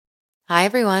Hi,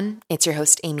 everyone. It's your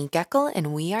host, Amy Geckel,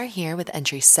 and we are here with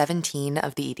entry 17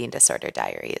 of the Eating Disorder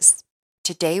Diaries.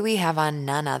 Today, we have on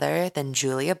none other than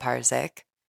Julia Parzyck,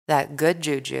 that good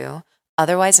juju,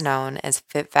 otherwise known as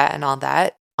Fit, Fat, and All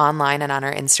That, online and on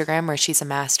her Instagram, where she's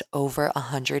amassed over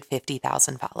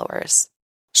 150,000 followers.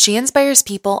 She inspires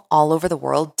people all over the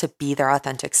world to be their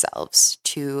authentic selves,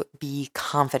 to be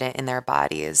confident in their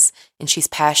bodies, and she's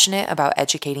passionate about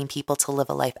educating people to live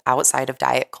a life outside of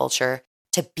diet culture,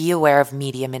 to be aware of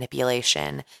media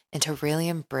manipulation, and to really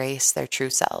embrace their true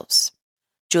selves.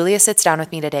 Julia sits down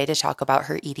with me today to talk about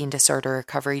her eating disorder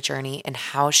recovery journey and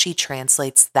how she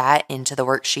translates that into the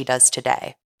work she does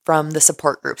today. From the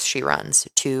support groups she runs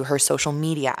to her social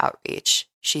media outreach,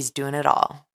 she's doing it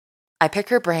all. I pick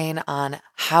her brain on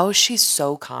how she's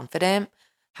so confident,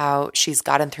 how she's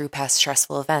gotten through past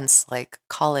stressful events like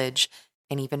college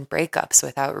and even breakups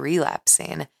without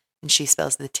relapsing, and she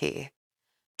spills the tea.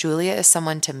 Julia is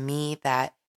someone to me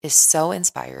that is so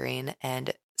inspiring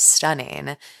and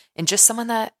stunning, and just someone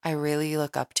that I really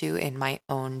look up to in my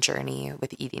own journey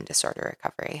with eating disorder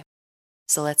recovery.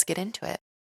 So let's get into it.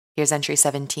 Here's entry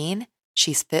 17.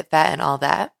 She's fit, fat, and all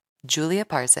that. Julia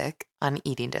Parzyck on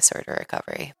eating disorder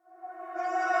recovery.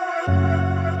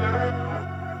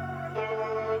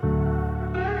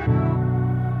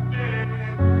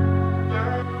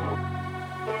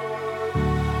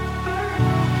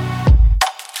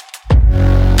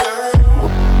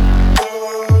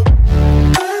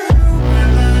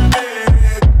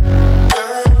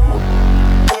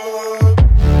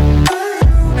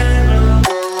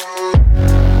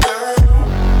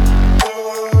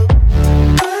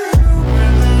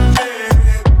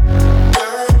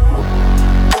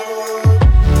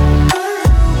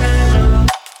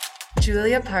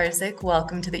 Julia Parzyck,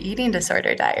 welcome to the Eating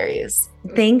Disorder Diaries.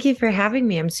 Thank you for having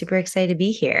me. I'm super excited to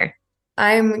be here.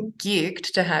 I'm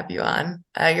geeked to have you on.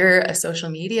 You're a social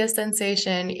media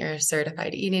sensation. You're a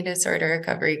certified eating disorder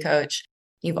recovery coach.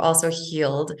 You've also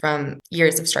healed from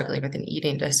years of struggling with an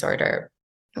eating disorder.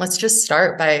 Let's just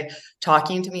start by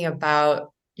talking to me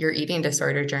about your eating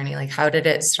disorder journey. Like, how did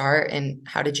it start and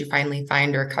how did you finally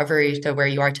find recovery to where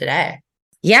you are today?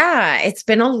 Yeah, it's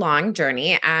been a long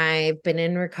journey. I've been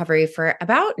in recovery for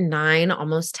about 9,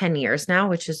 almost 10 years now,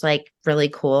 which is like really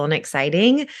cool and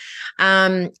exciting.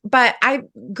 But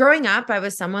growing up, I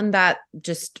was someone that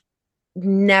just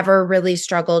never really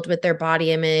struggled with their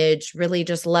body image, really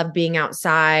just loved being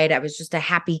outside. I was just a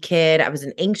happy kid. I was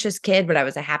an anxious kid, but I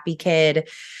was a happy kid.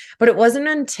 But it wasn't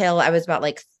until I was about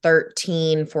like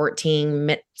 13,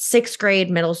 14, sixth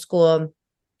grade, middle school,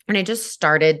 and I just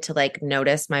started to like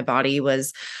notice my body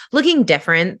was looking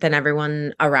different than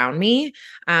everyone around me.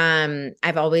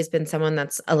 I've always been someone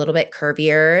that's a little bit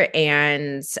curvier,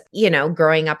 and,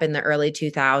 growing up in the early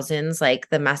 2000s, like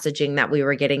the messaging that we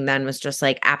were getting then was just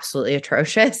like absolutely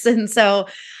atrocious. And so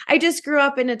I just grew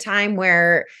up in a time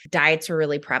where diets were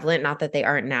really prevalent, not that they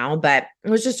aren't now, but it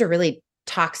was just a really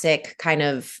toxic kind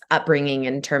of upbringing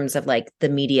in terms of like the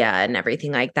media and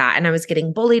everything like that. And I was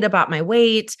getting bullied about my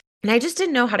weight. And I just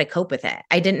didn't know how to cope with it.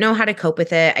 I didn't know how to cope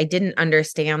with it. I didn't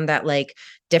understand that like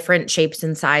different shapes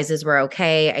and sizes were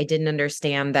okay. I didn't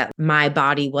understand that my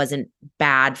body wasn't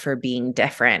bad for being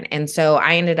different. And so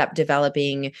I ended up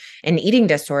developing an eating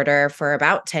disorder for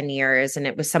about 10 years. And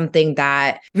it was something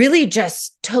that really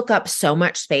just took up so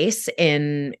much space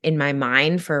in my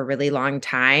mind for a really long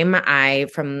time.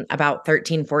 From about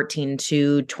 13, 14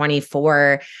 to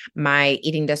 24, my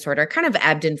eating disorder kind of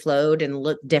ebbed and flowed and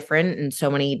looked different in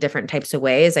so many different types of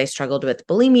ways. I struggled with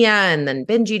bulimia and then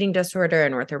binge eating disorder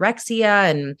and orthorexia.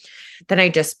 And then I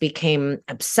just became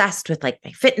obsessed with like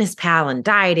my fitness pal and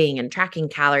dieting and tracking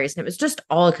calories. And it was just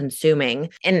all consuming.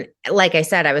 And like I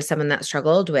said, I was someone that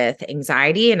struggled with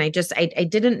anxiety, and I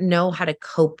didn't know how to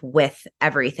cope with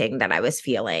everything that I was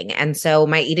feeling. And so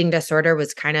my eating disorder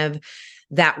was kind of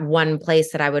that one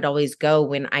place that I would always go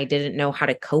when I didn't know how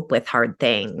to cope with hard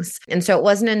things. And so it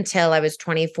wasn't until I was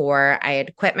 24, I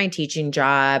had quit my teaching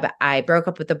job. I broke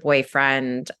up with a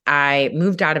boyfriend. I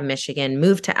moved out of Michigan,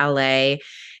 moved to LA,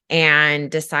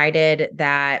 and decided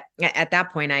that at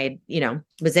that point I,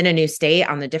 was in a new state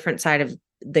on the different side of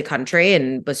the country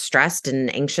and was stressed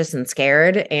and anxious and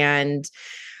scared. And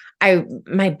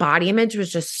my body image was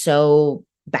just so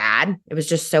bad. It was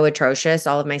just so atrocious.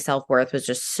 All of my self-worth was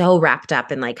just so wrapped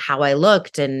up in like how I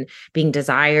looked and being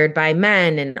desired by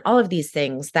men and all of these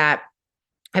things that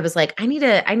I was like, I need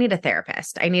a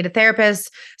therapist. I need a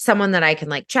therapist, someone that I can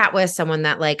like chat with, someone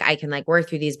that like I can like work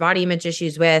through these body image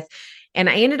issues with. And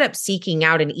I ended up seeking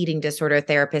out an eating disorder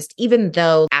therapist, even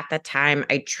though at the time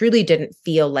I truly didn't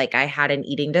feel like I had an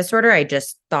eating disorder. I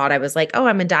just thought I was like, oh,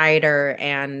 I'm a dieter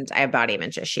and I have body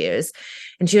image issues.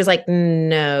 And she was like,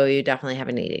 no, you definitely have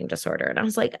an eating disorder. And I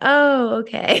was like, oh,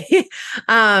 okay.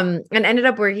 And ended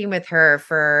up working with her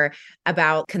for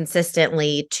about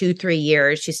consistently 2-3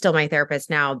 years. She's still my therapist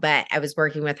now, but I was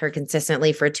working with her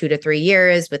consistently for 2 to 3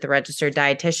 years with a registered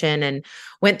dietitian and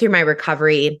went through my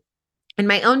recovery in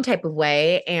my own type of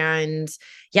way. And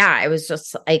yeah, it was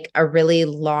just like a really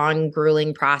long,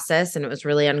 grueling process and it was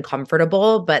really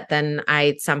uncomfortable. But then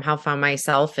I somehow found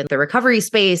myself in the recovery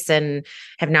space and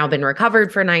have now been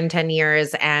recovered for 9-10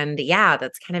 years. And yeah,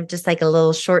 that's kind of just like a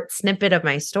little short snippet of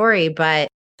my story. But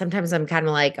sometimes I'm kind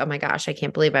of like, oh my gosh, I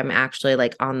can't believe I'm actually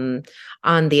like on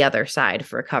the other side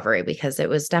of recovery because it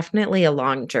was definitely a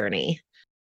long journey.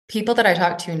 People that I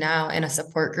talk to now in a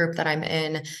support group that I'm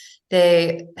in,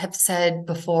 they have said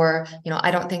before,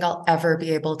 I don't think I'll ever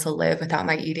be able to live without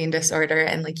my eating disorder.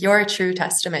 And like, you're a true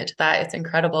testament to that. It's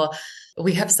incredible.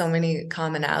 We have so many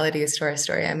commonalities to our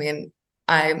story. I mean,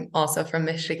 I'm also from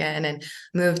Michigan and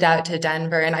moved out to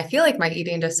Denver. And I feel like my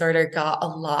eating disorder got a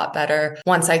lot better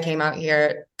once I came out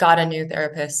here, got a new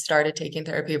therapist, started taking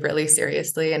therapy really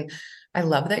seriously. And I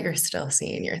love that you're still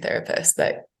seeing your therapist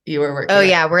that you were Oh working with.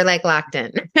 yeah, we're like locked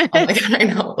in. Oh my God, I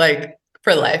know, like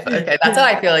for life. Okay. That's how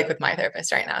I feel like with my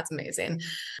therapist right now. It's amazing.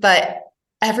 But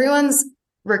everyone's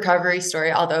recovery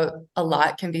story, although a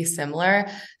lot can be similar,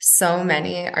 so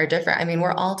many are different. I mean,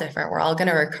 we're all different. We're all going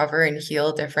to recover and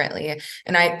heal differently.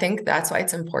 And I think that's why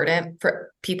it's important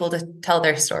for people to tell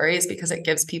their stories because it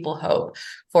gives people hope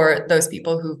for those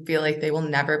people who feel like they will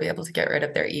never be able to get rid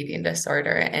of their eating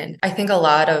disorder. And I think a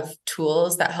lot of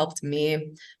tools that helped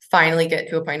me finally get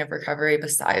to a point of recovery,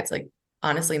 besides like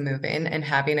honestly moving and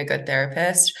having a good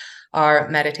therapist, are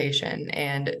meditation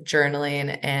and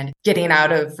journaling and getting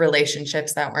out of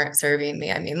relationships that weren't serving me.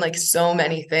 I mean, like so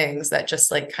many things that just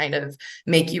like kind of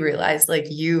make you realize like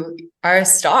you are a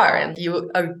star and you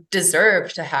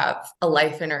deserve to have a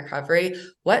life in recovery.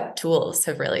 What tools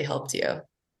have really helped you?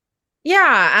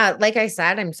 Yeah, like I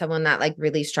said, I'm someone that like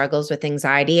really struggles with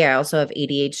anxiety. I also have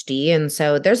ADHD, and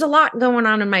so there's a lot going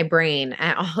on in my brain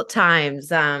at all times.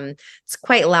 It's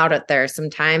quite loud out there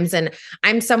sometimes, and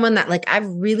I'm someone that like I've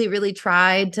really, really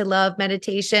tried to love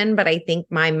meditation, but I think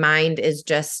my mind is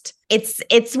just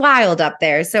it's wild up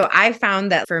there. So I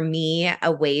found that for me, a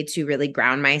way to really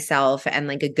ground myself and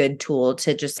like a good tool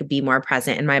to just be more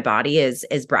present in my body is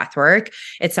breath work.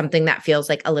 It's something that feels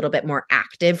like a little bit more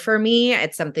active for me.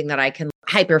 It's something that I can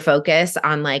hyper focus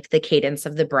on like the cadence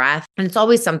of the breath. And it's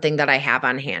always something that I have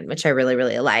on hand, which I really,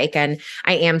 really like. And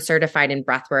I am certified in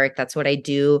breath work. That's what I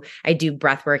do. I do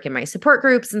breath work in my support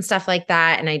groups and stuff like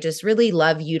that. And I just really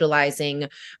love utilizing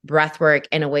breath work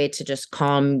in a way to just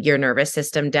calm your nervous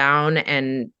system down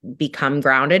and become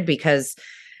grounded because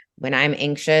when I'm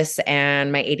anxious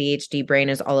and my ADHD brain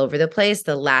is all over the place,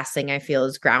 the last thing I feel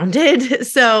is grounded.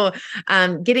 So,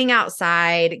 getting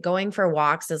outside, going for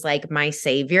walks is like my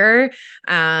savior.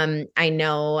 I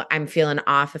know I'm feeling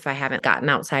off if I haven't gotten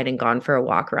outside and gone for a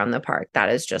walk around the park. That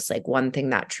is just like one thing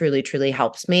that truly, truly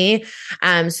helps me.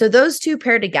 So those two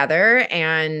pair together.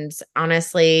 And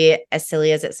honestly, as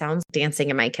silly as it sounds,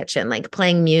 dancing in my kitchen, like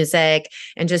playing music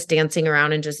and just dancing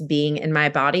around and just being in my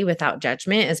body without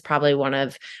judgment is probably one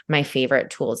of my favorite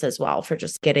tools as well for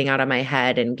just getting out of my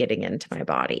head and getting into my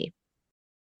body.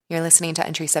 You're listening to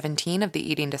Entry 17 of the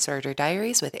Eating Disorder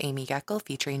Diaries with Amy Geckel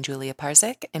featuring Julia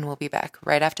Parzyck, and we'll be back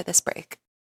right after this break.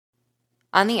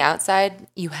 On the outside,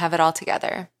 you have it all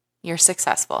together. You're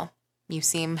successful. You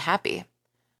seem happy.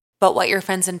 But what your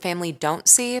friends and family don't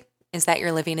see is that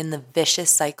you're living in the vicious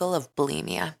cycle of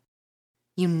bulimia.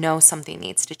 You know something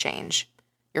needs to change.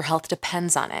 Your health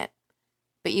depends on it,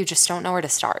 but you just don't know where to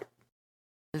start.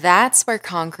 That's where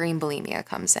Conquering Bulimia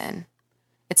comes in.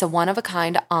 It's a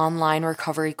one-of-a-kind online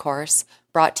recovery course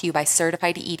brought to you by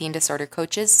certified eating disorder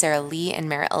coaches Sarah Lee and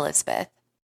Merritt Elizabeth.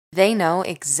 They know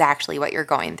exactly what you're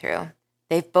going through.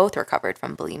 They've both recovered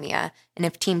from bulimia and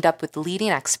have teamed up with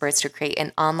leading experts to create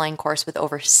an online course with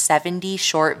over 70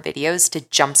 short videos to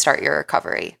jumpstart your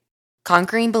recovery.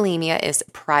 Conquering Bulimia is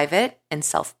private and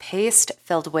self-paced,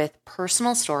 filled with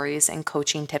personal stories and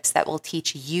coaching tips that will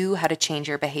teach you how to change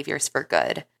your behaviors for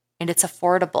good. And it's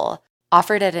affordable,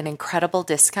 offered at an incredible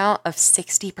discount of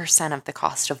 60% of the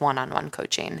cost of one-on-one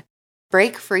coaching.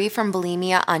 Break free from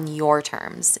bulimia on your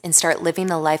terms and start living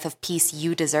the life of peace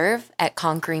you deserve at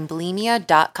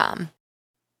conqueringbulimia.com.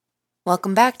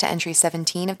 Welcome back to Entry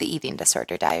 17 of the Eating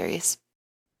Disorder Diaries.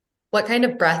 What kind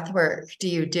of breath work do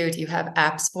you do? Do you have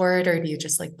apps for it or do you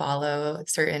just like follow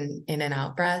certain in and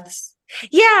out breaths?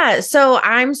 Yeah. So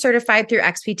I'm certified through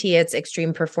XPT. It's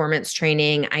Extreme Performance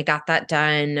Training. I got that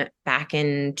done back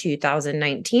in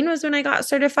 2019 was when I got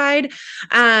certified.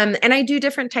 And I do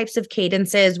different types of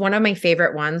cadences. One of my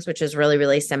favorite ones, which is really,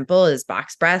 really simple, is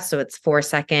box breath. So it's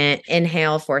 4-second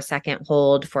inhale, 4-second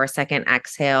hold, 4-second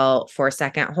exhale,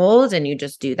 4-second hold. And you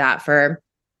just do that for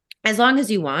as long as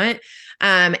you want.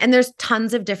 And there's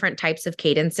tons of different types of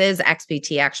cadences.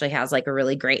 XPT actually has like a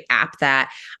really great app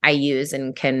that I use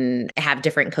and can have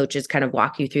different coaches kind of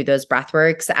walk you through those breath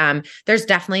works. There's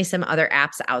definitely some other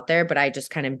apps out there, but I just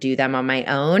kind of do them on my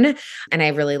own. And I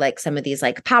really like some of these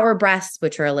like power breaths,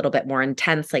 which are a little bit more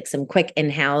intense, like some quick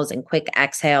inhales and quick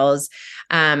exhales.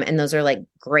 And those are like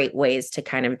great ways to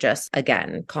kind of just,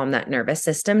 again, calm that nervous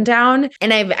system down.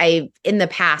 And I've in the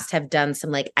past have done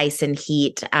some like ice and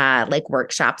heat, like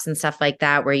workshops and stuff like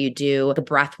that, where you do the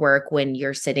breath work when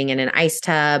you're sitting in an ice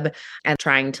tub and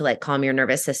trying to like calm your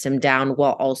nervous system down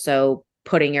while also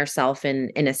putting yourself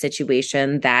in a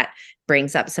situation that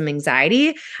brings up some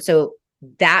anxiety. So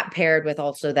that paired with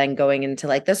also then going into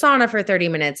like the sauna for 30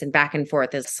 minutes and back and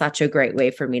forth is such a great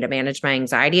way for me to manage my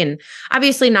anxiety. And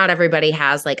obviously not everybody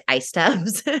has like ice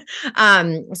tubs.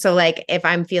 So like if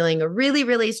I'm feeling really,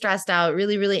 really stressed out,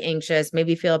 really, really anxious,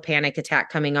 maybe feel a panic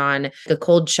attack coming on, the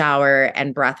cold shower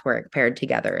and breath work paired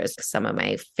together is some of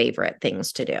my favorite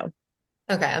things to do.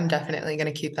 Okay, I'm definitely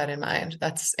going to keep that in mind.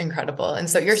 That's incredible. And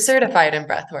so you're certified in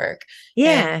breath work and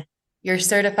Yeah. you're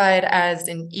certified as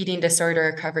an eating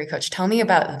disorder recovery coach. Tell me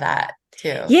about that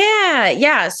too. Yeah.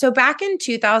 Yeah. So back in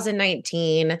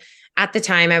 2019, at the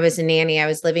time I was a nanny, I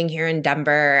was living here in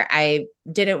Denver. I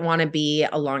didn't want to be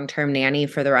a long-term nanny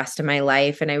for the rest of my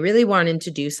life. And I really wanted to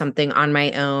do something on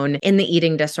my own in the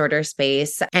eating disorder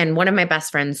space. And one of my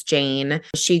best friends, Jane,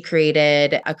 she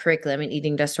created a curriculum, an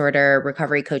eating disorder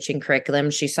recovery coaching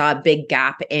curriculum. She saw a big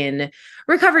gap in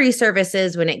recovery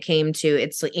services when it came to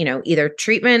it's, either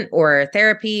treatment or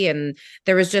therapy. And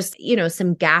there was just,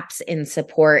 some gaps in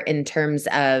support in terms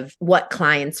of what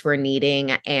clients were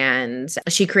needing. And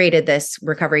she created this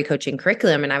recovery coaching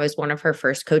curriculum. And I was one of her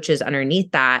first coaches underneath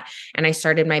that. And I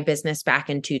started my business back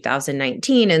in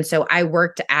 2019. And so I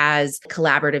worked as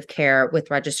collaborative care with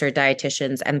registered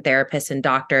dietitians and therapists and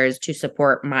doctors to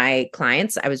support my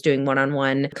clients. I was doing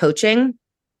one-on-one coaching.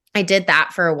 I did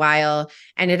that for a while,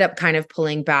 ended up kind of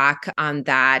pulling back on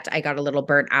that. I got a little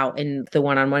burnt out in the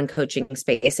one-on-one coaching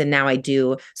space. And now I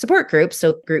do support groups.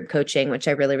 So group coaching, which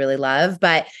I really, really love,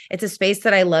 but it's a space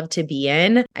that I love to be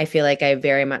in. I feel like I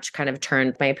very much kind of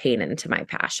turned my pain into my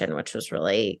passion, which was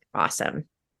really awesome.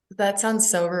 That sounds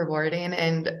so rewarding.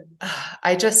 And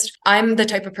I'm the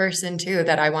type of person too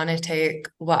that I want to take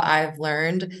what I've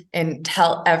learned and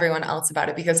tell everyone else about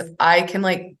it. Because if I can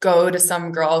like go to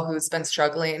some girl who's been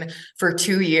struggling for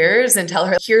 2 years and tell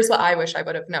her, here's what I wish I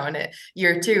would have known at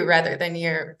year 2 rather than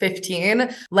year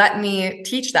 15, let me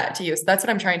teach that to you. So that's what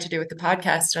I'm trying to do with the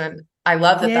podcast. And I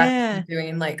love that that's what you're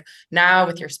doing like now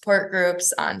with your support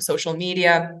groups on social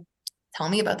media. Tell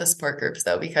me about the support groups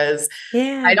though, because I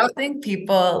Yeah. don't think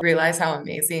people realize how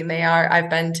amazing they are. I've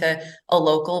been to a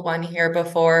local one here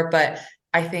before, but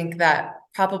I think that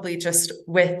probably just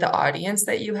with the audience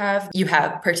that you have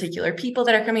particular people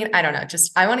that are coming. I don't know.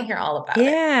 Just, I want to hear all about it.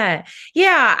 Yeah.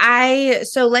 Yeah.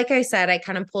 So like I said, I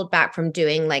kind of pulled back from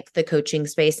doing like the coaching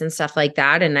space and stuff like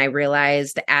that. And I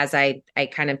realized as I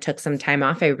kind of took some time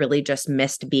off, I really just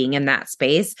missed being in that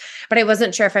space, but I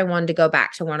wasn't sure if I wanted to go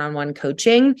back to one-on-one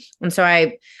coaching. And so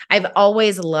I've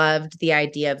always loved the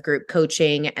idea of group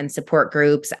coaching and support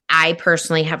groups. I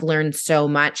personally have learned so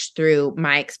much through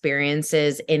my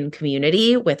experiences in community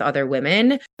with other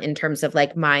women in terms of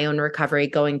like my own recovery,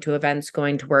 going to events,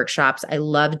 going to workshops. I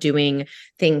love doing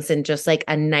things in just like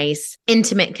a nice,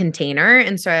 intimate container.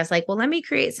 And so I was like, well, let me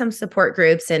create some support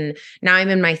groups. And now I'm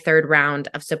in my 3rd round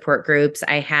of support groups.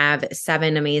 I have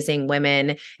 7 amazing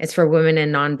women. It's for women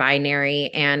and non-binary.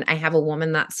 And I have a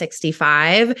woman that's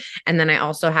 65. And then I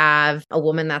also have a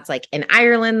woman that's like in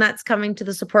Ireland that's coming to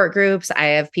the support groups. I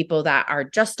have people that are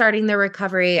just starting their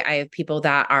recovery. I have people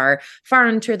that are far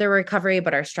into their recovery,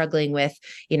 but are struggling with,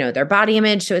 their body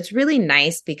image. So it's really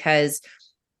nice because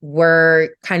we're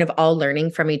kind of all learning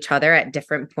from each other at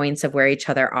different points of where each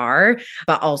other are,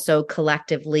 but also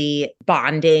collectively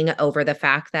bonding over the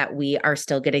fact that we are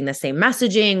still getting the same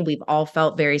messaging. We've all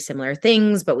felt very similar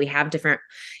things, but we have different,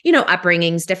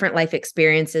 upbringings, different life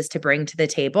experiences to bring to the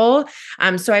table.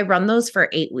 So I run those for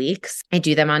 8 weeks. I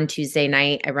do them on Tuesday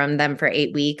night. I run them for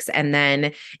 8 weeks. And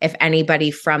then if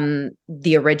anybody from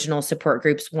the original support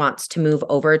groups wants to move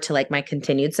over to like my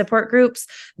continued support groups,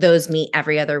 those meet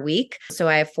every other week. So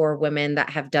I have for women that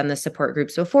have done the support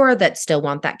groups before that still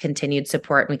want that continued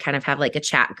support. And we kind of have like a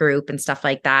chat group and stuff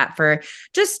like that for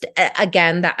just,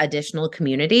 again, that additional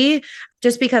community,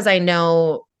 just because I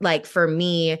know, like, for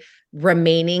me,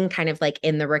 remaining kind of like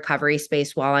in the recovery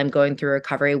space while I'm going through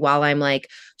recovery, while I'm like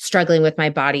struggling with my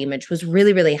body image, was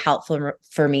really, really helpful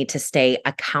for me to stay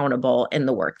accountable in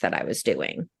the work that I was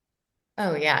doing.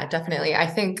 Oh, yeah, definitely. I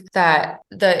think that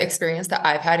the experience that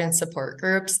I've had in support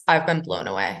groups, I've been blown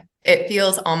away. It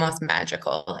feels almost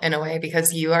magical in a way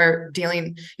because you're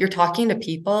talking to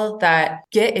people that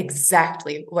get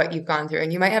exactly what you've gone through.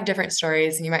 And you might have different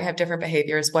stories and you might have different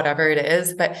behaviors, whatever it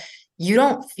is, but you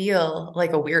don't feel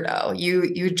like a weirdo.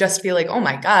 You just feel like, oh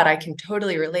my God, I can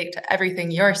totally relate to everything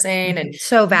you're saying. And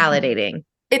So validating.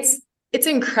 it's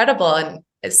incredible.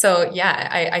 And so,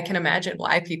 yeah, I can imagine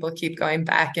why people keep going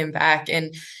back and back.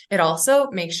 And it also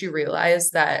makes you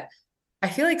realize that I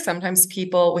feel like sometimes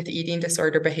people with eating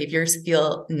disorder behaviors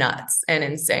feel nuts and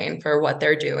insane for what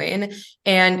they're doing.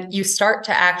 And you start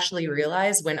to actually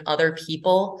realize when other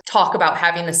people talk about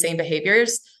having the same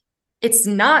behaviors, it's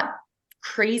not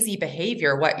crazy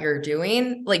behavior what you're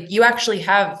doing. Like you actually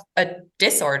have a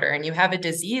disorder and you have a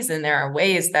disease, and there are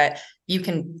ways that you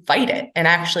can fight it and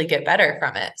actually get better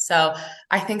from it. So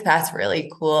I think that's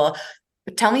really cool.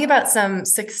 Tell me about some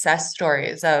success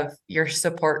stories of your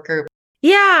support group.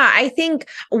 Yeah, I think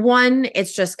one,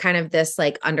 it's just kind of this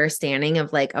like understanding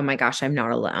of like, oh my gosh, I'm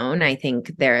not alone. I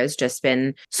think there has just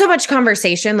been so much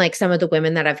conversation. Like some of the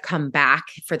women that have come back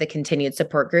for the continued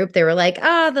support group, they were like,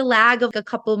 oh, the lag of a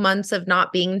couple months of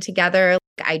not being together.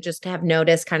 I just have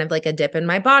noticed kind of like a dip in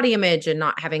my body image and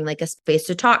not having like a space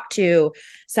to talk to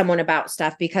someone about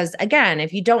stuff. Because again,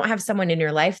 if you don't have someone in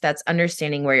your life that's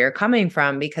understanding where you're coming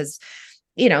from, because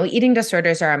eating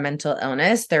disorders are a mental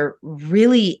illness. They're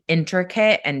really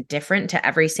intricate and different to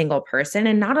every single person,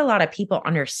 and not a lot of people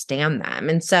understand them.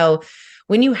 And so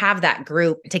when you have that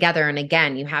group together, and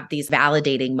again, you have these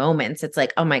validating moments, it's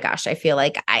like, oh my gosh, I feel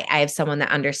like I have someone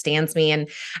that understands me. And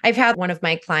I've had one of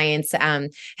my clients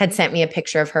had sent me a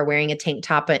picture of her wearing a tank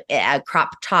top, a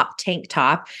crop top tank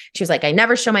top. She was like, I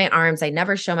never show my arms, I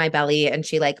never show my belly. And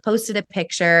she like posted a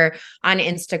picture on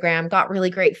Instagram, got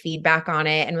really great feedback on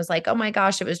it, and was like, oh my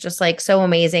gosh, it was just like so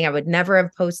amazing. I would never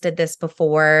have posted this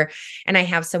before. And I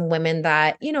have some women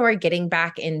that, are getting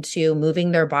back into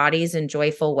moving their bodies in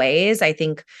joyful ways. I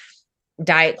think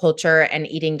diet culture and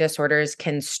eating disorders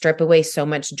can strip away so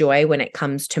much joy when it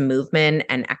comes to movement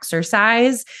and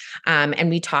exercise. And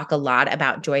we talk a lot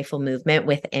about joyful movement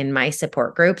within my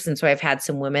support groups. And so I've had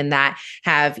some women that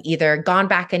have either gone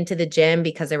back into the gym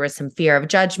because there was some fear of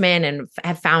judgment and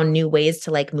have found new ways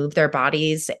to like move their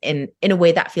bodies in a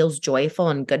way that feels joyful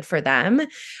and good for them,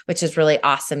 which is really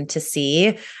awesome to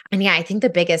see. And yeah, I think the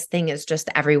biggest thing is just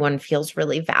everyone feels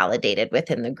really validated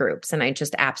within the groups. And I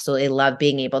just absolutely love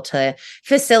being able to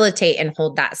facilitate and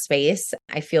hold that space.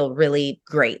 I feel really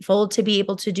grateful to be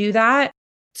able to do that.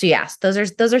 So yes, those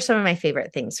are some of my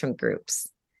favorite things from groups.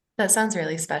 That sounds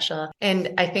really special.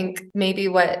 And I think maybe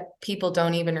what people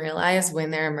don't even realize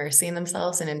when they're immersing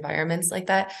themselves in environments like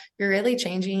that, you're really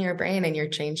changing your brain and you're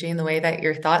changing the way that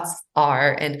your thoughts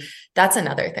are. And that's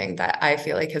another thing that I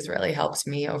feel like has really helped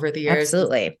me over the years.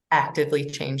 Absolutely. Actively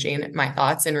changing my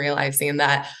thoughts and realizing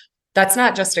that that's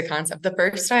not just a concept. The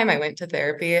first time I went to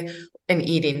therapy, an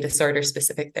eating disorder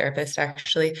specific therapist,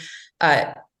 actually,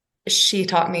 she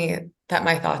taught me that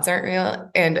my thoughts aren't real.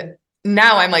 And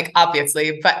now I'm like,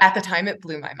 obviously, but at the time it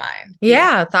blew my mind.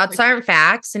 Yeah. Thoughts aren't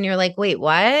facts. And you're like, wait,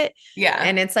 what? Yeah.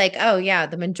 And it's like, oh yeah,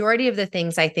 the majority of the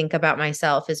things I think about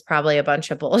myself is probably a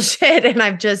bunch of bullshit. And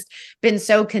I've just been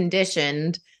so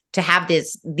conditioned to have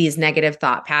these negative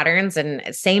thought patterns.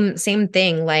 And same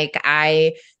thing. Like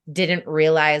I didn't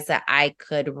realize that I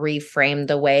could reframe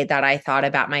the way that I thought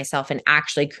about myself and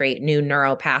actually create new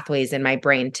neural pathways in my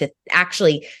brain to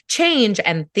actually change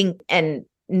and think and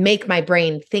make my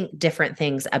brain think different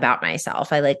things about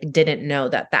myself. I like didn't know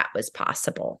that that was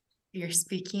possible. You're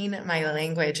speaking my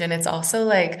language. And it's also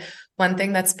like one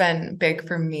thing that's been big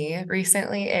for me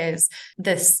recently is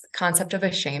this concept of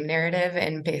a shame narrative.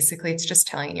 And basically it's just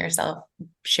telling yourself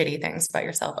shitty things about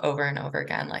yourself over and over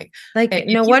again. Like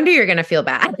no wonder you're going to feel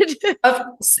bad.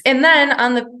 And then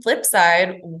on the flip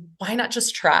side, why not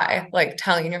just try like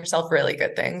telling yourself really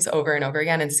good things over and over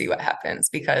again and see what happens?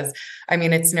 Because I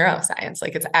mean, it's neuroscience,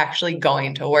 like it's actually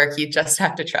going to work. You just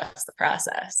have to trust the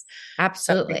process.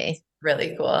 Absolutely. So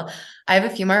really cool. I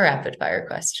have a few more rapid fire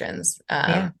questions.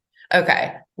 Yeah.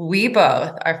 Okay. We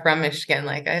both are from Michigan.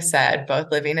 Like I said, both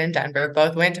living in Denver,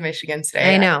 both went to Michigan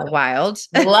State. I know. Wild.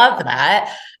 Love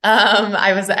that.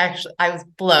 I was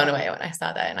blown away when I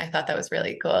saw that. And I thought that was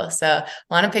really cool. So I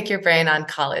want to pick your brain on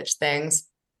college things.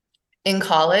 In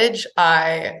college,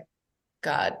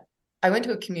 God, I went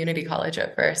to a community college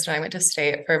at first, and I went to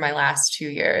state for my last 2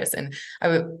 years, and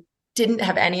didn't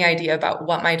have any idea about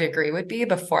what my degree would be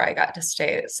before I got to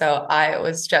state. So I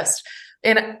was just,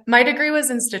 and my degree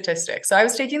was in statistics. So I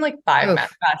was taking like five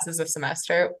math Oof. classes a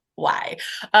semester. Why?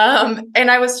 And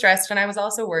I was stressed, and I was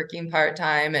also working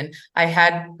part-time, and I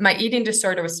had my eating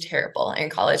disorder was terrible in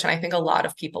college. And I think a lot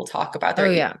of people talk about their Oh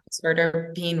eating yeah.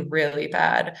 disorder being really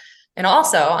bad. And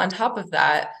also on top of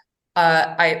that,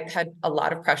 I had a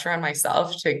lot of pressure on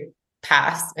myself to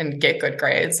pass and get good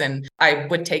grades. And I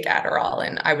would take Adderall,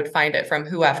 and I would find it from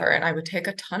whoever, and I would take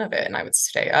a ton of it, and I would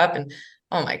stay up. And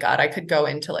oh my God, I could go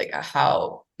into like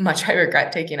how much I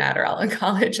regret taking Adderall in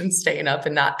college and staying up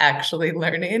and not actually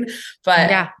learning. But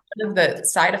Yeah. one of the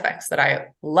side effects that I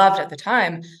loved at the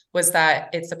time was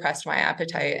that it suppressed my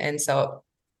appetite. And so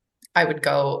I would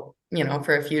go,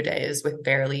 for a few days with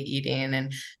barely eating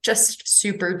and just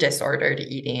super disordered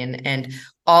eating and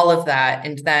all of that.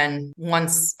 And then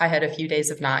once I had a few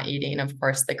days of not eating, of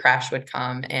course, the crash would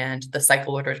come and the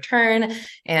cycle would return,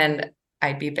 and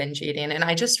I'd be binge eating. And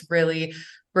I just really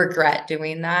regret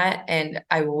doing that. And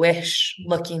I wish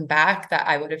looking back that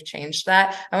I would have changed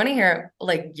that. I want to hear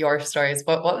like your stories.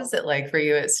 What was it like for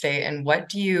you at state, and what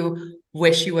do you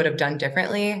wish you would have done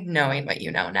differently knowing what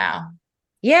you know now?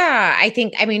 Yeah,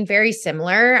 I mean, very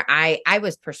similar. I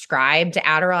was prescribed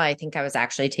Adderall. I think I was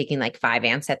actually taking like 5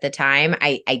 ants at the time.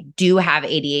 I do have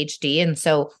ADHD. And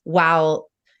so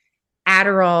while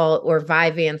Adderall or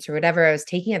Vyvanse or whatever I was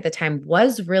taking at the time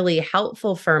was really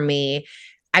helpful for me,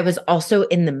 I was also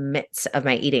in the midst of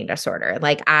my eating disorder.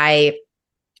 Like I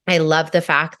love the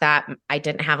fact that I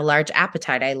didn't have a large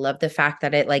appetite. I love the fact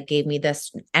that it like gave me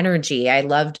this energy. I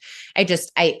loved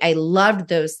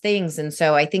those things. And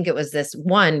so I think it was this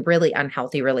one really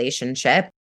unhealthy relationship.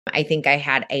 I think I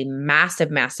had a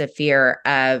massive, massive fear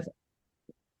of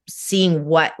seeing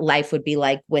what life would be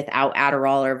like without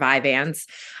Adderall or Vyvanse.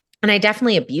 And I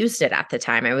definitely abused it at the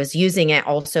time. I was using it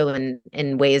also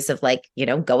in ways of like,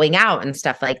 going out and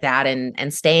stuff like that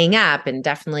and staying up, and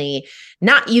definitely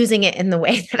not using it in the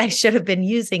way that I should have been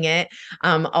using it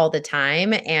all the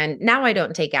time. And now I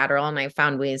don't take Adderall, and I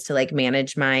found ways to like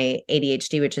manage my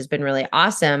ADHD, which has been really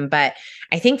awesome. But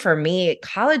I think for me,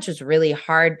 college was really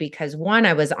hard because one,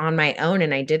 I was on my own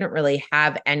and I didn't really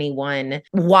have anyone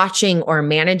watching or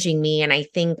managing me. And I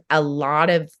think a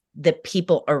lot of the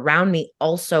people around me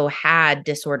also had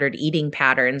disordered eating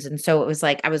patterns. And so it was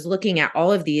like I was looking at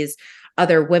all of these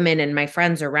other women and my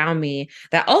friends around me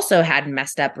that also had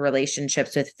messed up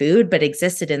relationships with food, but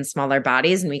existed in smaller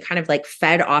bodies. And we kind of like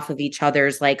fed off of each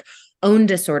other's like own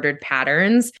disordered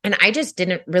patterns. And I just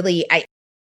didn't really,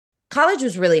 college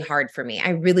was really hard for me.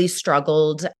 I really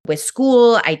struggled with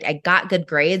school. I got good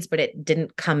grades, but it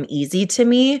didn't come easy to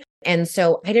me. And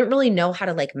so I didn't really know how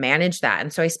to like manage that.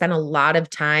 And so I spent a lot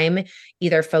of time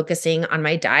either focusing on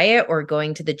my diet or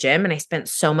going to the gym. And I spent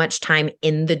so much time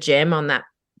in the gym on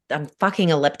fucking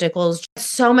ellipticals.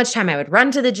 So much time I would run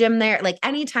to the gym there. Like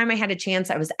anytime I had a chance,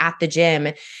 I was at the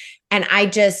gym. And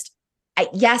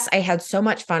yes, I had so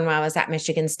much fun while I was at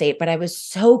Michigan State, but I was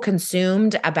so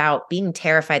consumed about being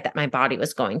terrified that my body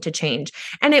was going to change.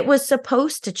 And it was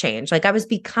supposed to change. Like I was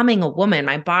becoming a woman.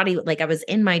 My body, like I was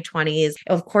in my 20s.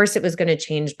 Of course, it was going to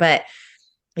change. But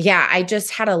yeah, I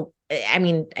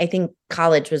think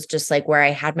college was just like where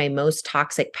I had my most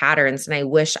toxic patterns. And I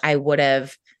wish I would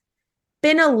have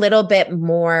been a little bit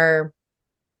more,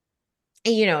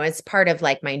 it's part of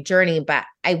like my journey, but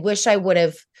I wish I would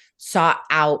have sought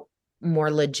out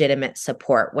more legitimate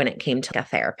support when it came to a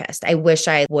therapist. I wish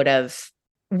I would have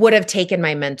taken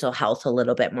my mental health a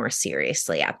little bit more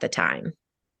seriously at the time.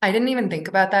 I didn't even think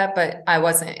about that, but I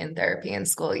wasn't in therapy in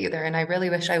school either. And I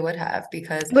really wish I would have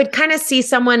because, I would kind of see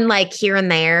someone like here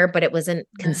and there, but it wasn't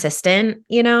consistent.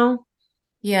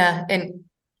 yeah. And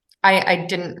I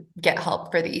didn't get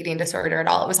help for the eating disorder at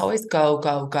all. It was always go,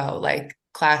 go, go, like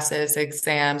classes,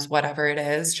 exams, whatever it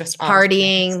is, just on.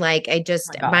 Partying, like I Oh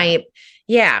just my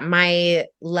God. my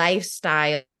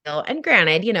lifestyle. And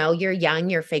granted, you're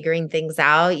young, you're figuring things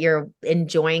out, you're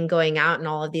enjoying going out and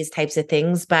all of these types of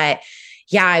things. But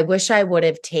yeah, I wish I would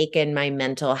have taken my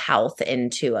mental health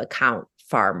into account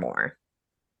far more.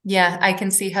 Yeah, I can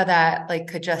see how that like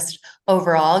could just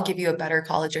overall give you a better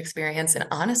college experience and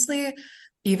honestly,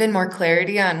 even more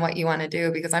clarity on what you want to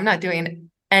do because I'm not doing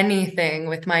anything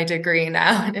with my degree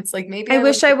now. And it's like maybe I I would,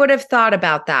 wish I would have thought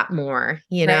about that more,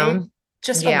 right?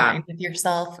 Just Yeah. align with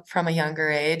yourself from a younger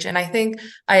age. And I think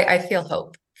I feel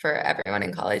hope for everyone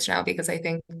in college now because I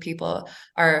think people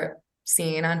are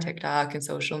seeing on TikTok and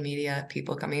social media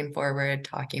people coming forward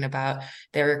talking about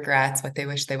their regrets, what they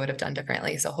wish they would have done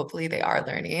differently. So hopefully they are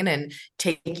learning and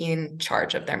taking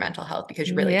charge of their mental health because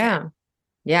you really can. Yeah.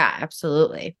 Yeah,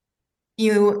 absolutely.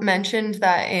 You mentioned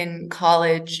that in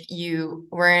college you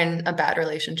were in a bad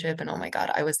relationship, and oh my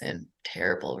God, I was in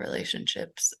terrible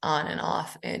relationships on and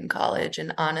off in college.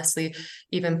 And honestly,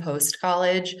 even post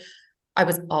college, I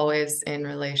was always in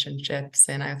relationships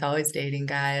and I was always dating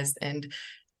guys. And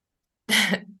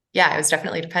yeah, I was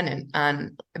definitely dependent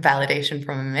on validation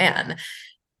from a man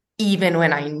even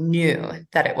when I knew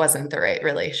that it wasn't the right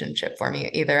relationship for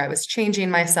me. Either I was changing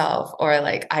myself or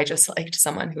like I just liked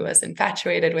someone who was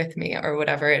infatuated with me or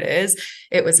whatever it is.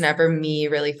 It was never me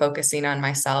really focusing on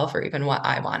myself or even what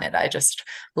I wanted. I just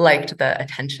liked the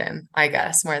attention, I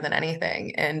guess, more than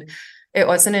anything. And it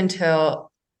wasn't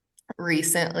until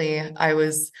recently I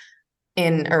was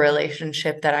in a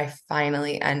relationship that I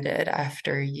finally ended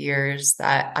after years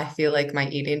that I feel like my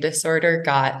eating disorder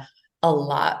got a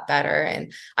lot better.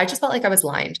 And I just felt like I was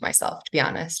lying to myself, to be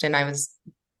honest. And I was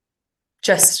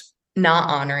just not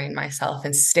honoring myself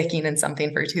and sticking in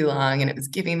something for too long. And it was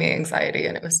giving me anxiety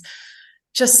and it was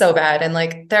just so bad. And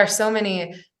like, there are so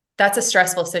many, that's a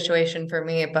stressful situation for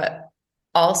me. But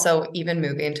also, even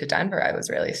moving to Denver, I was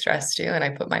really stressed too. And I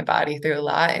put my body through a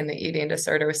lot. And the eating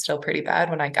disorder was still pretty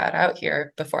bad when I got out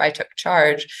here before I took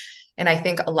charge. And I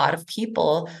think a lot of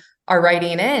people are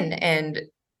writing in and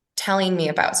telling me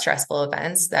about stressful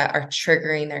events that are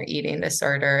triggering their eating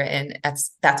disorder. And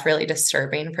that's really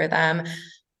disturbing for them.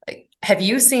 Like, have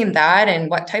you seen that? And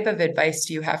what type of advice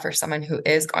do you have for someone who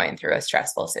is going through a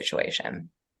stressful situation?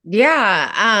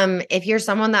 Yeah. If you're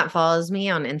someone that follows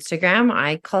me on Instagram,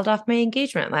 I called off my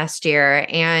engagement last year.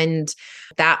 And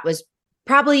that was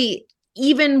probably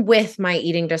even with my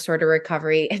eating disorder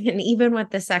recovery and even with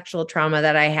the sexual trauma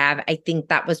that I have, I think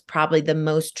that was probably the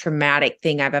most traumatic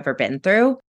thing I've ever been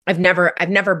through. I've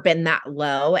never been that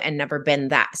low and never been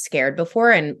that scared before.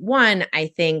 And one,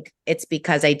 I think it's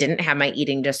because I didn't have my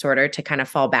eating disorder to kind of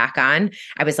fall back on.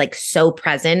 I was like so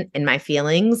present in my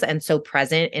feelings and so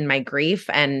present in my grief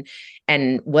and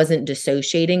wasn't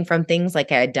dissociating from things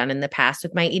like I had done in the past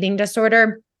with my eating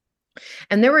disorder.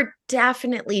 And there were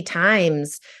definitely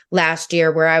times last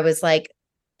year where I was like,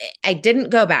 I didn't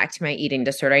go back to my eating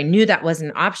disorder. I knew that was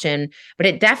an option, but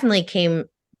it definitely came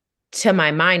to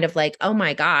my mind of like, oh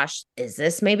my gosh, is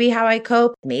this maybe how I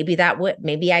cope? Maybe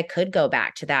I could go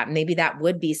back to that. Maybe that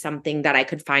would be something that I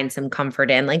could find some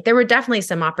comfort in. Like there were definitely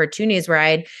some opportunities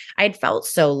where I'd felt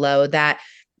so low that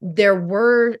there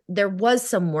was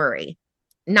some worry.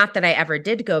 Not that I ever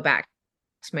did go back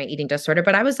to my eating disorder,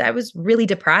 but I was really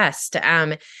depressed.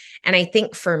 And I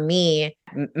think for me,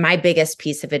 my biggest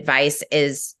piece of advice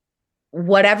is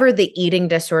whatever the eating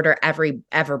disorder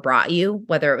ever brought you,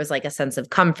 whether it was like a sense of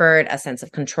comfort, a sense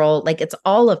of control, like it's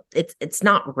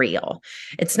not real.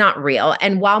 It's not real.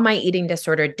 And while my eating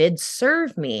disorder did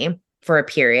serve me for a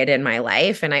period in my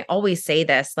life, and I always say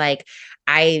this, like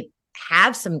I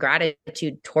have some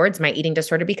gratitude towards my eating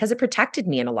disorder because it protected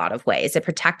me in a lot of ways. It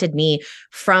protected me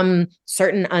from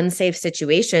certain unsafe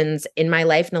situations in my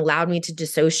life and allowed me to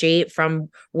dissociate from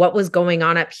what was going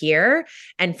on up here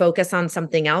and focus on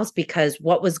something else because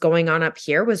what was going on up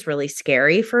here was really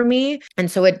scary for me. And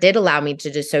so it did allow me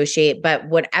to dissociate, but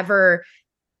whatever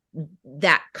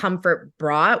that comfort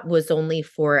brought was only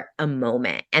for a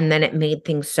moment. And then it made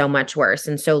things so much worse.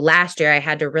 And so last year I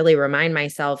had to really remind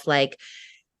myself, like,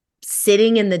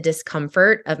 sitting in the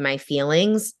discomfort of my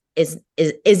feelings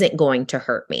isn't going to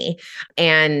hurt me.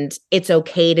 And it's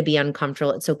okay to be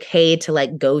uncomfortable. It's okay to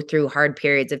like go through hard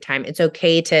periods of time. It's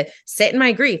okay to sit in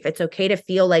my grief. It's okay to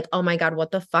feel like, oh my God,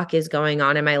 what the fuck is going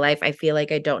on in my life? I feel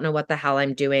like I don't know what the hell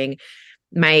I'm doing.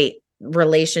 My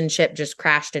relationship just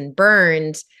crashed and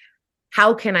burned.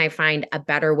 How can I find a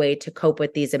better way to cope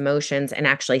with these emotions and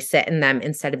actually sit in them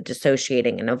instead of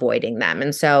dissociating and avoiding them?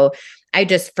 And so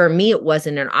for me, it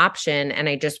wasn't an option. And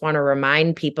I just want to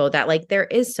remind people that like there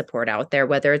is support out there,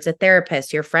 whether it's a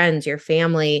therapist, your friends, your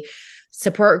family,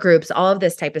 support groups, all of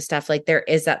this type of stuff. Like there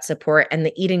is that support, and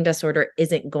the eating disorder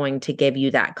isn't going to give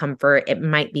you that comfort. It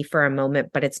might be for a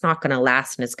moment, but it's not going to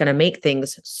last, and it's going to make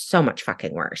things so much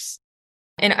fucking worse.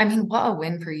 And I mean, what a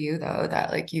win for you though,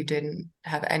 that like you didn't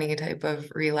have any type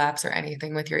of relapse or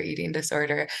anything with your eating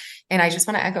disorder. And I just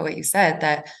want to echo what you said,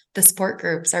 that the support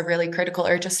groups are really critical,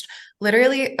 or just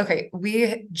literally, okay,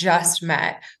 we just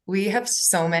met. We have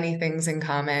so many things in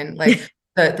common, like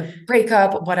the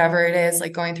breakup, whatever it is,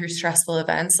 like going through stressful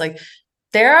events. Like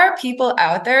there are people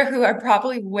out there who are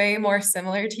probably way more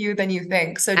similar to you than you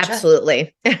think. So just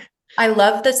Absolutely. I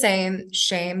love the saying,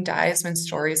 shame dies when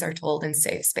stories are told in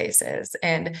safe spaces.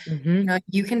 And, Hmm.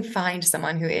 you can find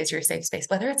someone who is your safe space,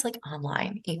 whether it's like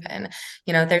online, even,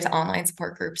 there's online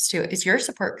support groups too. Is your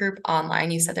support group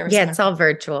online? You said there was Yeah, someone. it's all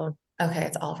virtual. Okay,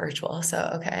 it's all virtual. So,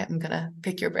 okay, I'm gonna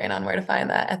pick your brain on where to find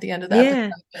that at the end of the Yeah,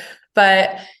 episode.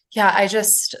 But yeah, I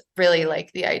just really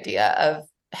like the idea of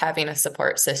having a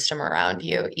support system around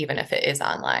you, even if it is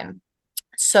online.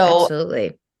 So,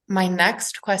 absolutely. my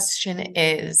next question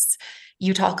is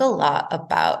you talk a lot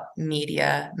about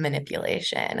media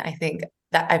manipulation. I think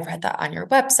that I've read that on your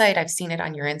website, I've seen it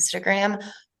on your Instagram.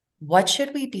 What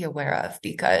should we be aware of?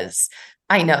 Because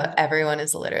I know everyone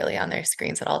is literally on their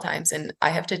screens at all times, and I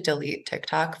have to delete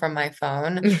TikTok from my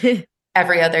phone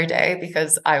every other day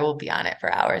because I will be on it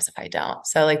for hours if I don't.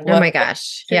 So, like, Oh what my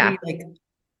gosh. should Yeah. we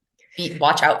like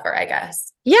watch out for, I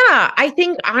guess? Yeah, I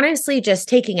think honestly, just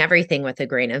taking everything with a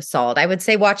grain of salt. I would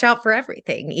say watch out for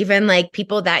everything, even like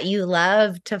people that you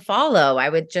love to follow. I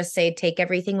would just say take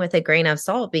everything with a grain of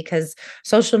salt because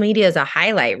social media is a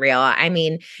highlight reel. I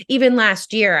mean, even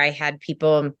last year, I had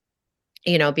people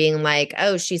being like,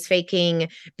 oh, she's faking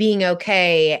being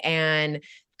okay and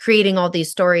creating all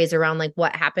these stories around like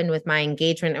what happened with my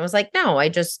engagement. It was like, no,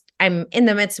 I'm in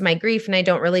the midst of my grief and I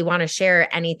don't really want to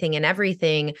share anything and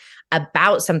everything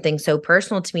about something so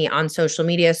personal to me on social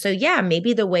media. So, yeah,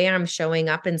 maybe the way I'm showing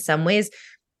up in some ways,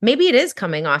 maybe it is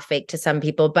coming off fake to some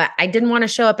people, but I didn't want to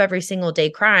show up every single day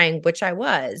crying, which I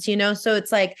was. So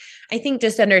it's like, I think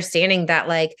just understanding that,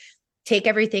 like, take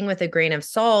everything with a grain of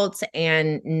salt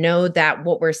and know that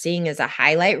what we're seeing is a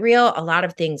highlight reel. A lot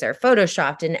of things are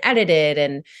photoshopped and edited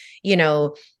and, you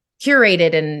know,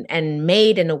 curated and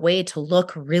made in a way to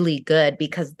look really good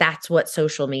because that's what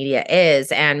social media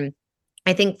is. And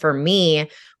I think for me,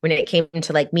 when it came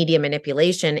to like media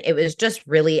manipulation, it was just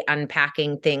really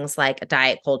unpacking things like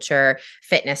diet culture,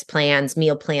 fitness plans,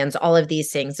 meal plans, all of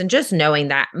these things. And just knowing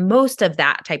that most of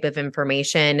that type of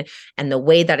information and the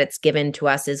way that it's given to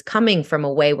us is coming from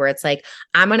a way where it's like,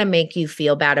 I'm going to make you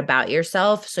feel bad about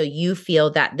yourself. So you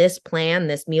feel that this plan,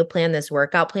 this meal plan, this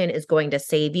workout plan is going to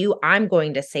save you. I'm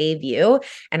going to save you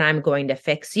and I'm going to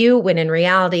fix you. When in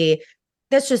reality,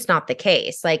 that's just not the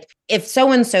case. Like if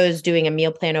so and so is doing a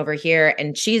meal plan over here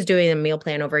and she's doing a meal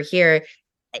plan over here,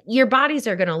 your bodies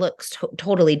are going to look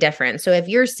totally different. So if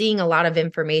you're seeing a lot of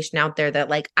information out there that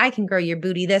like I can grow your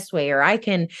booty this way or I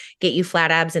can get you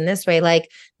flat abs in this way, like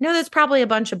no, that's probably a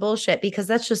bunch of bullshit because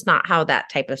that's just not how that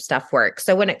type of stuff works.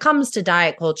 So when it comes to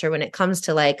diet culture, when it comes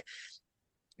to like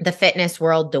the fitness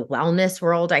world, the wellness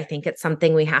world, I think it's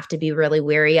something we have to be really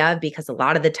wary of because a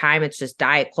lot of the time it's just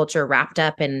diet culture wrapped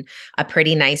up in a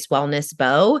pretty nice wellness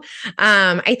bow.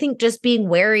 I think just being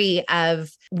wary of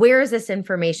where is this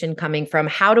information coming from?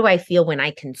 How do I feel when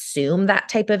I consume that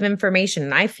type of information?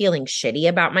 And I feeling shitty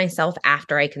about myself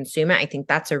after I consume it. I think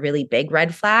that's a really big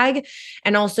red flag.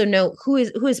 And also know who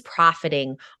is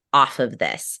profiting off of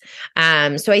this.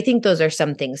 So I think those are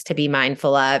some things to be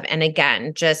mindful of. And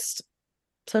again, just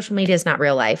social media is not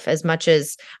real life. As much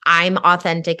as I'm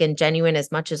authentic and genuine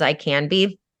as much as I can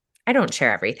be, I don't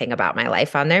share everything about my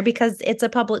life on there because it's a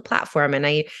public platform and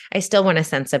I still want a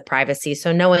sense of privacy.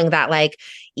 So knowing that like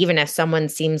even if someone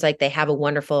seems like they have a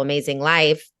wonderful amazing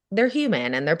life, they're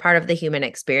human and they're part of the human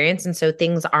experience and so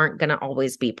things aren't going to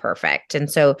always be perfect. And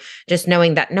so just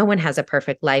knowing that no one has a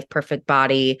perfect life, perfect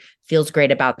body, feels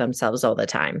great about themselves all the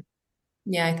time.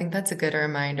 Yeah, I think that's a good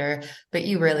reminder. But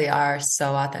you really are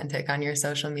so authentic on your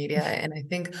social media. And I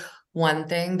think one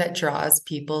thing that draws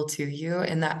people to you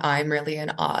and that I'm really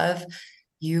in awe of,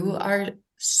 you are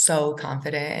so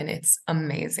confident and it's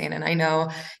amazing. And I know,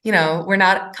 we're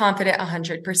not confident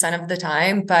 100% of the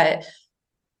time, but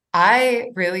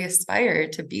I really aspire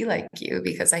to be like you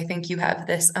because I think you have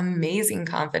this amazing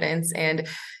confidence and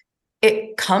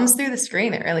it comes through the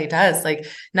screen. It really does. Like,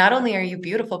 not only are you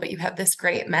beautiful, but you have this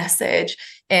great message,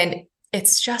 and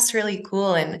it's just really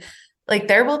cool. And like,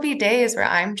 there will be days where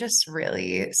I'm just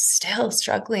really still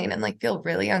struggling and like feel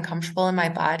really uncomfortable in my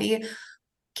body.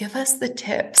 Give us the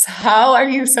tips. How are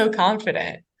you so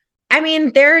confident? I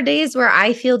mean, there are days where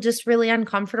I feel just really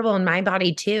uncomfortable in my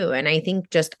body too. And I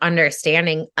think just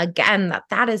understanding again that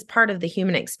that is part of the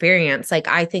human experience. Like,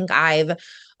 I think I've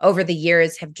over the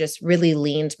years have just really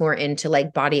leaned more into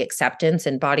like body acceptance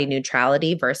and body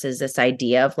neutrality versus this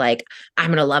idea of like, I'm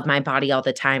going to love my body all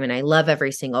the time and I love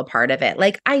every single part of it.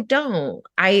 Like, I don't.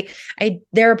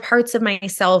 There are parts of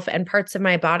myself and parts of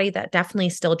my body that definitely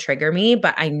still trigger me,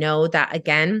 but I know that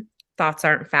again, thoughts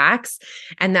aren't facts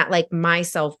and that like my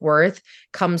self-worth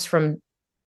comes from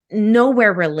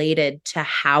nowhere related to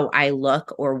how I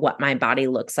look or what my body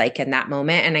looks like in that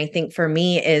moment. And I think for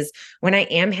me is when I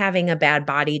am having a bad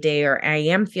body day or I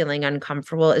am feeling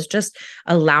uncomfortable, is just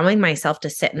allowing myself to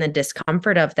sit in the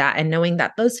discomfort of that and knowing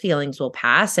that those feelings will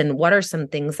pass. And what are some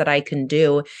things that I can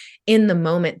do in the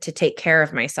moment to take care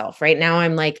of myself? Right now,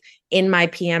 I'm like in my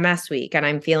PMS week and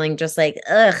I'm feeling just like,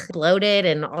 bloated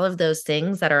and all of those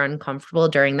things that are uncomfortable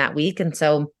during that week. And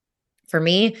so for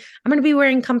me, I'm going to be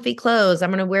wearing comfy clothes.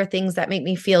 I'm going to wear things that make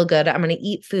me feel good. I'm going to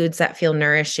eat foods that feel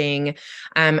nourishing.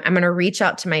 I'm going to reach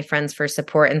out to my friends for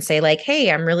support and say like,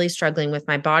 hey, I'm really struggling with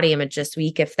my body image this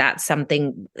week. If that's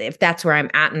something, if that's where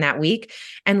I'm at in that week,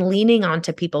 and leaning on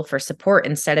to people for support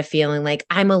instead of feeling like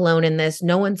I'm alone in this.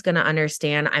 No one's going to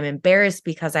understand. I'm embarrassed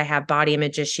because I have body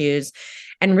image issues.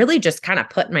 And really just kind of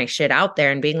putting my shit out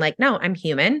there and being like, no, I'm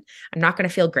human. I'm not going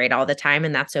to feel great all the time.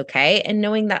 And that's okay. And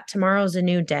knowing that tomorrow's a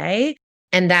new day.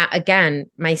 And that again,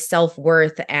 my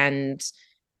self-worth and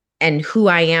who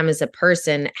I am as a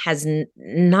person has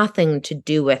nothing to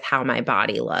do with how my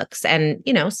body looks. And,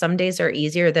 you know, some days are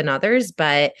easier than others,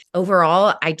 but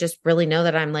overall, I just really know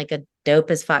that I'm like a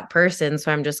dope as fuck person.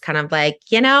 So I'm just kind of like,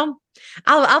 you know,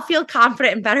 I'll feel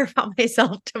confident and better about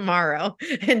myself tomorrow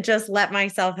and just let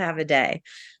myself have a day.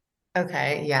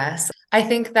 Okay, yes. I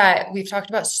think that we've talked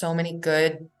about so many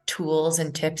good tools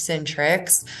and tips and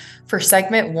tricks. For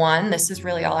segment one, this is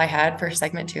really all I had. For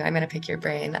segment two, I'm going to pick your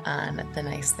brain on the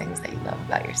nice things that you love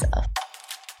about yourself.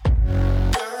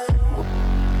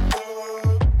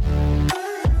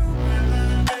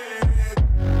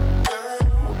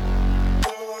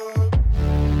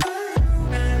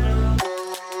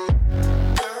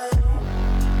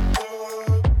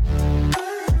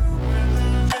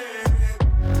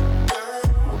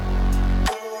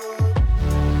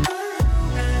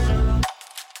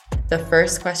 The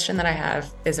first question that I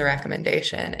have is a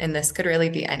recommendation, and this could really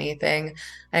be anything.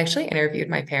 I actually interviewed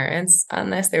my parents on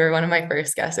this. They were one of my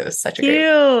first guests. It was such a great.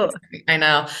 Cute. I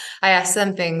know. I asked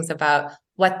them things about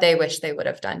what they wish they would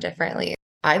have done differently.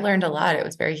 I learned a lot. It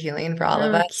was very healing for all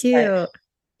of Oh, us. But cute.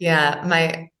 yeah,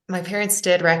 my parents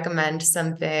did recommend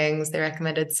some things. They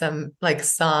recommended some like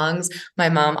songs. My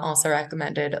mom also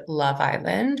recommended Love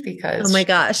Island Oh because my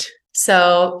gosh.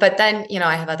 so, but then, you know,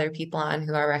 I have other people on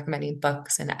who are recommending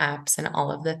books and apps and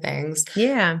all of the things.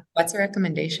 Yeah. What's a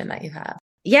recommendation that you have?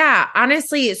 Yeah,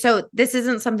 honestly, so this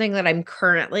isn't something that I'm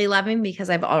currently loving because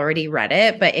I've already read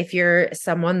it. But if you're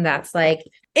someone that's like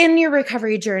in your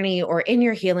recovery journey or in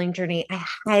your healing journey, I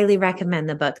highly recommend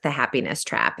the book, The Happiness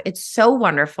Trap. It's so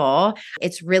wonderful.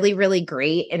 It's really, really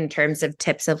great in terms of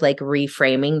tips of like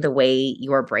reframing the way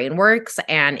your brain works.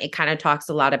 And it kind of talks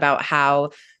a lot about how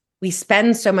we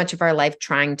spend so much of our life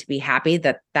trying to be happy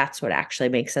that that's what actually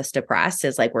makes us depressed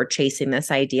is like we're chasing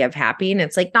this idea of happy and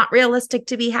it's like not realistic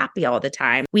to be happy all the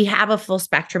time. We have a full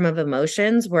spectrum of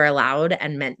emotions. We're allowed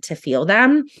and meant to feel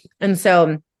them. And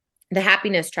so the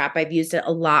happiness trap, I've used it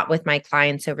a lot with my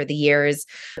clients over the years.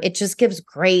 It just gives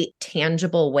great,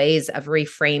 tangible ways of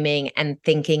reframing and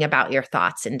thinking about your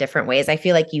thoughts in different ways. I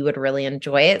feel like you would really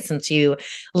enjoy it since you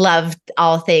love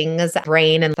all things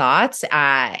brain and thoughts.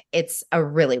 It's a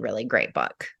really, really great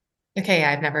book. Okay,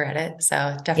 yeah, I've never read it, so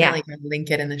Yeah. definitely gonna link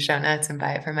it in the show notes and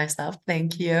buy it for myself.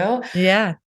 Thank you.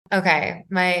 Yeah. Okay,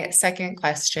 my second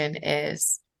question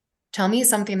is tell me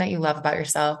something that you love about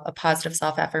yourself, a positive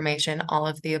self-affirmation, all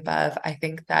of the above. I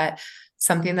think that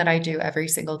something that I do every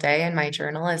single day in my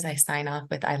journal is I sign off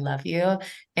with I love you.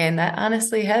 And that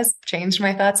honestly has changed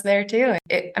my thoughts there too.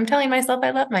 I'm telling myself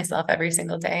I love myself every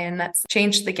single day, and that's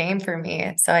changed the game for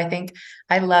me. So I think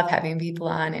I love having people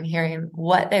on and hearing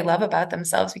what they love about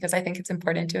themselves because I think it's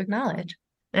important to acknowledge.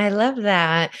 I love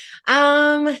that.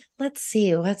 Let's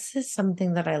see. What's this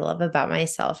something that I love about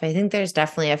myself? I think there's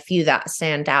definitely a few that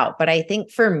stand out, but I think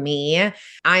for me,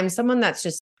 I'm someone that's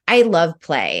just I love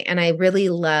play and I really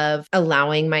love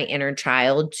allowing my inner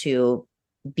child to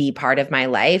be part of my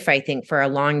life. I think for a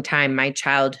long time, my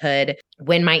childhood,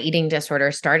 when my eating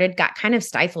disorder started, got kind of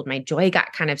stifled. My joy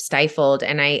got kind of stifled.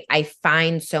 And I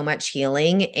find so much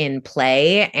healing in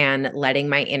play and letting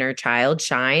my inner child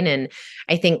shine. And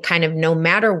I think kind of no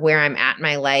matter where I'm at in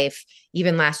my life,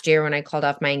 even last year when I called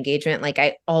off my engagement, like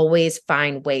I always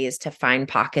find ways to find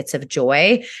pockets of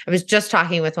joy. I was just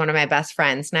talking with one of my best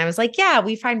friends and I was like, yeah,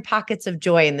 we find pockets of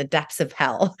joy in the depths of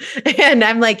hell. And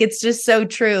I'm like, it's just so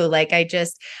true. Like I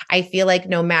feel like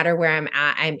no matter where I'm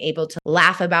at, I'm able to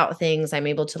laugh about things. I'm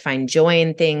able to find joy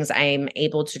in things. I'm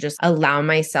able to just allow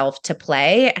myself to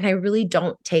play. And I really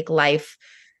don't take life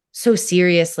so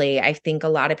seriously. I think a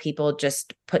lot of people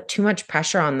just put too much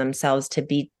pressure on themselves to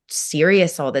be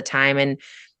serious all the time. And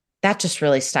that just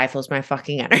really stifles my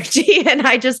fucking energy. And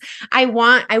I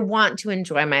want to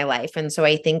enjoy my life. And so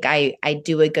I think I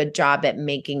do a good job at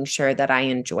making sure that I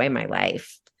enjoy my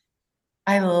life.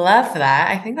 I love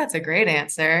that. I think that's a great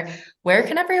answer. Where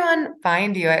can everyone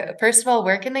find you? First of all,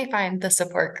 where can they find the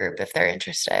support group if they're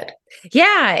interested?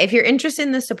 Yeah. If you're interested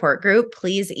in the support group,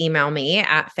 please email me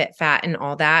at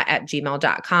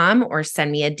fitfatandallthat@gmail.com or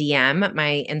send me a DM.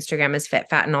 My Instagram is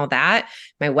fitfatandallthat.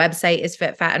 My website is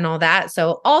fitfatandallthat.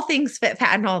 So all things fit,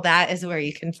 fat, and all that is where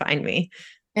you can find me.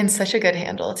 And such a good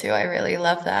handle too. I really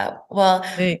love that. Well,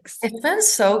 Thanks. it's been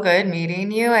so good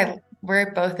meeting you.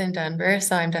 We're both in Denver,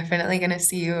 so I'm definitely going to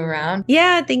see you around.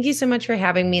 Yeah. Thank you so much for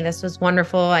having me. This was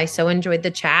wonderful. I so enjoyed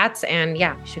the chats. And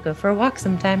yeah, we should go for a walk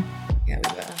sometime. Yeah,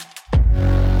 we will.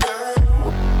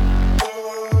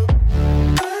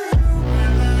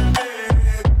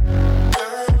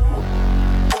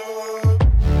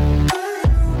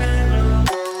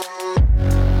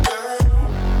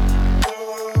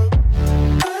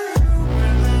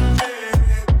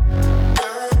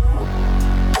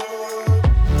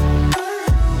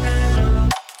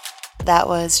 That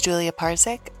was Julia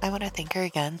Parzyck. I want to thank her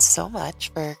again so much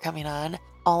for coming on.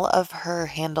 All of her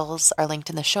handles are linked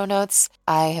in the show notes.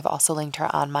 I have also linked her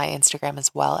on my Instagram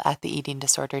as well at the Eating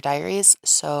Disorder Diaries,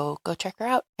 so go check her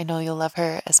out. I know you'll love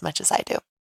her as much as I do.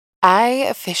 I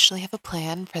officially have a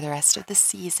plan for the rest of the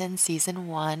season. Season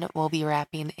 1 will be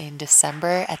wrapping in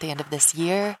December at the end of this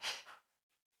year.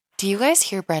 Do you guys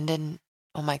hear Brendan?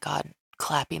 Oh my God,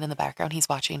 clapping in the background. He's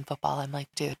watching football. I'm like,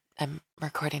 dude, I'm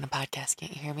recording a podcast.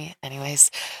 Can't you hear me? Anyways,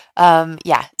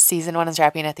 yeah, season 1 is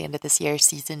wrapping at the end of this year.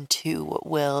 Season 2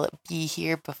 will be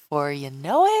here before you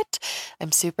know it.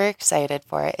 I'm super excited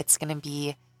for it. It's going to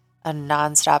be a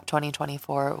nonstop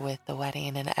 2024 with the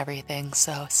wedding and everything.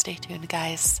 So stay tuned,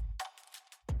 guys.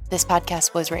 This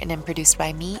podcast was written and produced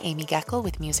by me, Amy Geckel,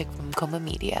 with music from Coma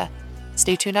Media.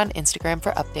 Stay tuned on Instagram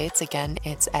for updates. Again,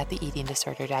 it's at the Eating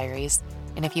Disorder Diaries.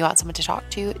 And if you want someone to talk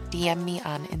to, DM me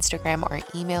on Instagram or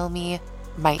email me.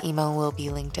 My email will be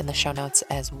linked in the show notes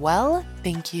as well.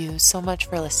 Thank you so much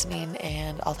for listening,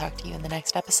 and I'll talk to you in the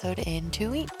next episode in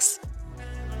 2 weeks.